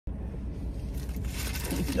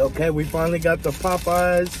Okay, we finally got the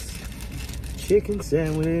Popeyes chicken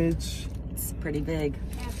sandwich. It's pretty big.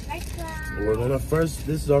 We're gonna this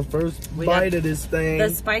is our first bite of this thing. The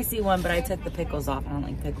spicy one, but I took the pickles off. I don't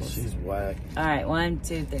like pickles. She's whack. All right, 1,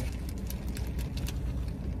 2, 3.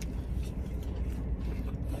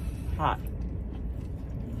 Hot.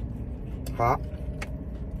 Hot.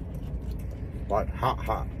 Like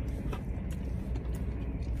hot.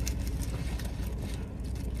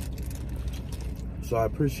 So I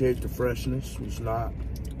appreciate the freshness. It's not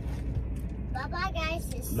Bye-bye, guys.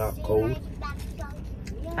 It's not cold.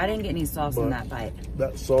 I didn't get any sauce in that bite.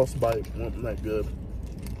 That sauce bite wasn't that good.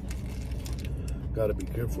 Gotta be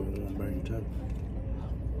careful, you won't burn your tongue.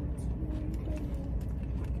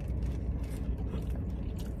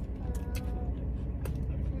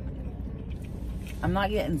 I'm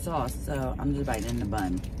not getting sauce, so I'm just biting in the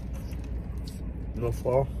bun. No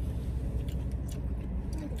fall.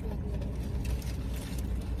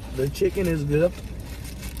 The chicken is good,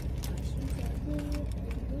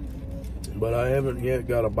 but I haven't yet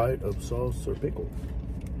got a bite of sauce or pickle.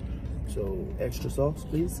 So extra sauce,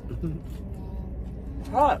 please.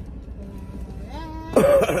 Hot.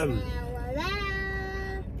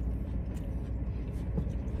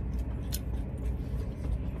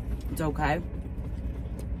 It's okay.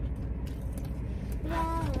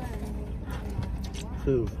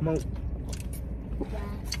 Two smoke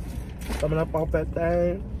coming up off that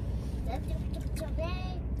thing.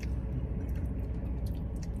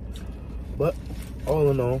 But all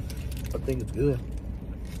in all, I think it's good.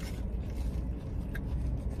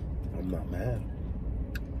 I'm not mad.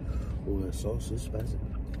 Oh, that sauce is spicy.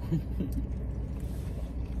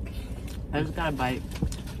 I just got a bite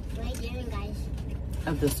What are you doing, guys?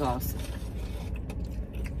 of the sauce,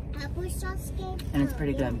 Apple sauce game? and it's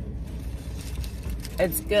pretty good.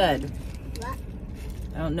 It's good. What?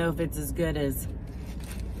 I don't know if it's as good as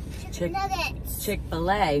Chicken nuggets.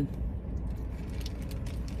 Chick-fil-A.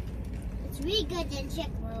 It's really good than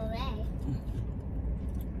Chick-fil-A.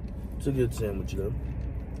 It's a good sandwich though.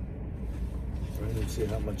 I didn't see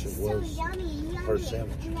how much it was So yummy. per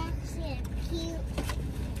sandwich. And that's it. Cute.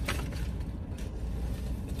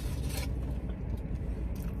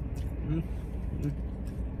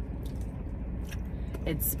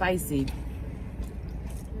 It's spicy.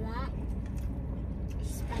 What?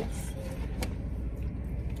 Spicy.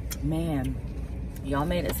 Man, y'all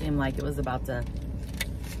made it seem like it was about to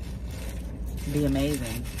be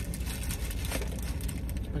amazing.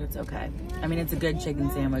 But it's okay. I mean, it's a good chicken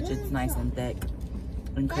sandwich. It's nice and thick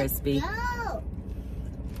and crispy. Let's go.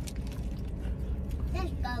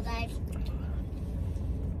 Let's go, guys.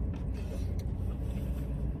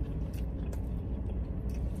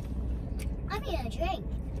 I need a drink.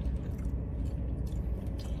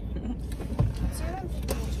 Someone give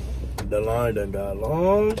me a drink. The line done got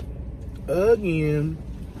long again.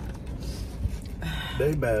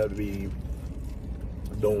 They better be.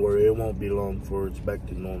 Don't worry, it won't be long before it's back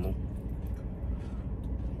to normal.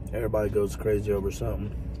 Everybody goes crazy over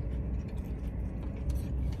something.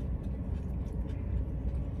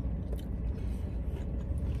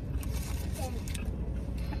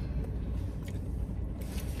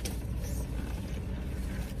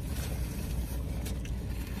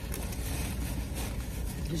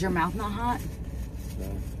 Is your mouth not hot? No.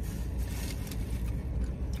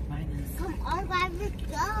 Mine is. Come on, guys, let's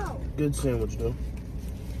go. Good sandwich though,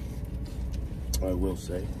 I will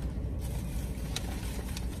say.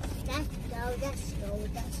 Let's go, let's go,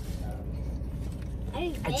 let's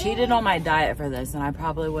go. I cheated on my diet for this, and I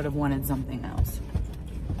probably would have wanted something else.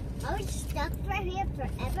 Are we stuck right here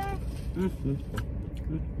forever?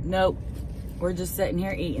 Nope. We're just sitting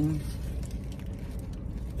here eating.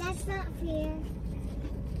 That's not fair.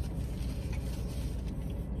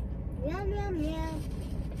 Yum, yum, yum.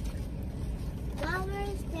 While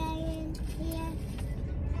we're staying here.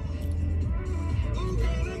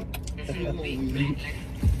 This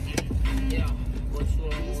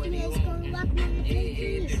meal's gonna rock me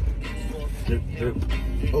with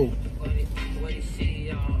cookies. Oh.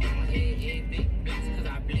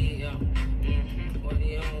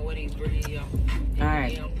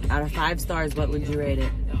 Alright. Out of 5 stars, what would you rate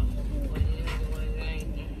it?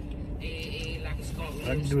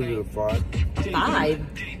 I can do it at a 5. 5?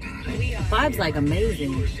 5's like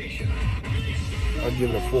amazing. I'll give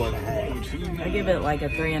it a 4.5. I give it like a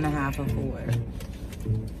 3.5 or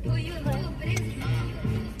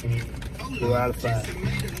 4. 4 out of 5.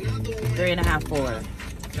 3.5,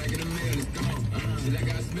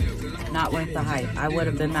 4. Not worth the hype. I would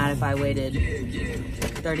have been mad if I waited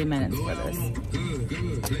 30 minutes for this.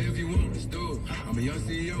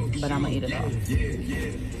 But I'm gonna eat it all.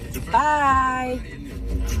 Bye!